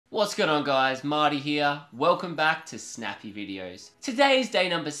What's going on guys, Marty here. Welcome back to Snappy Videos. Today is day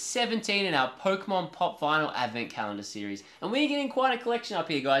number 17 in our Pokemon Pop Vinyl Advent Calendar series. And we're getting quite a collection up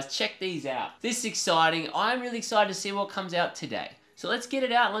here guys, check these out. This is exciting, I'm really excited to see what comes out today. So let's get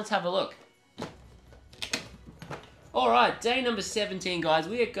it out and let's have a look. Alright, day number 17 guys,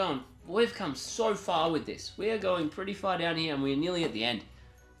 we've come so far with this. We are going pretty far down here and we're nearly at the end.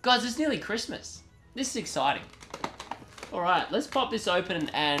 Guys, it's nearly Christmas. This is exciting. Alright, let's pop this open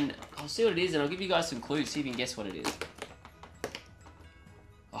and I'll see what it is and I'll give you guys some clues, see if you can guess what it is.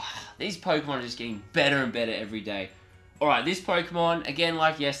 Oh, these Pokemon are just getting better and better every day. Alright, this Pokemon, again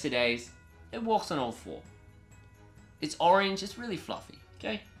like yesterday's, it walks on all four. It's orange, it's really fluffy,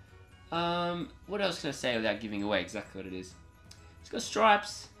 okay? What else can I say without giving away exactly what it is? It's got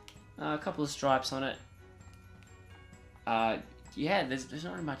stripes, a couple of stripes on it. Yeah, there's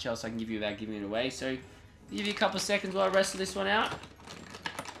not really much else I can give you without giving it away, so give you a couple of seconds while I wrestle this one out.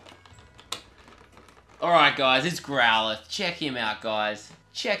 Alright guys, it's Growlithe. Check him out guys.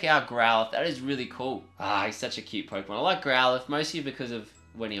 Check out Growlithe, that is really cool. He's such a cute Pokemon. I like Growlithe, mostly because of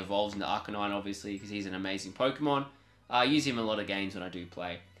when he evolves into Arcanine obviously, because he's an amazing Pokemon. I use him in a lot of games when I do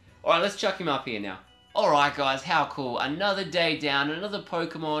play. Alright, let's chuck him up here now. Alright guys, how cool. Another day down, another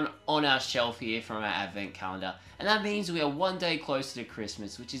Pokemon on our shelf here from our Advent Calendar. And that means we are one day closer to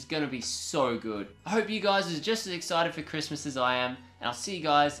Christmas, which is going to be so good. I hope you guys are just as excited for Christmas as I am, and I'll see you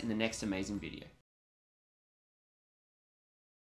guys in the next amazing video.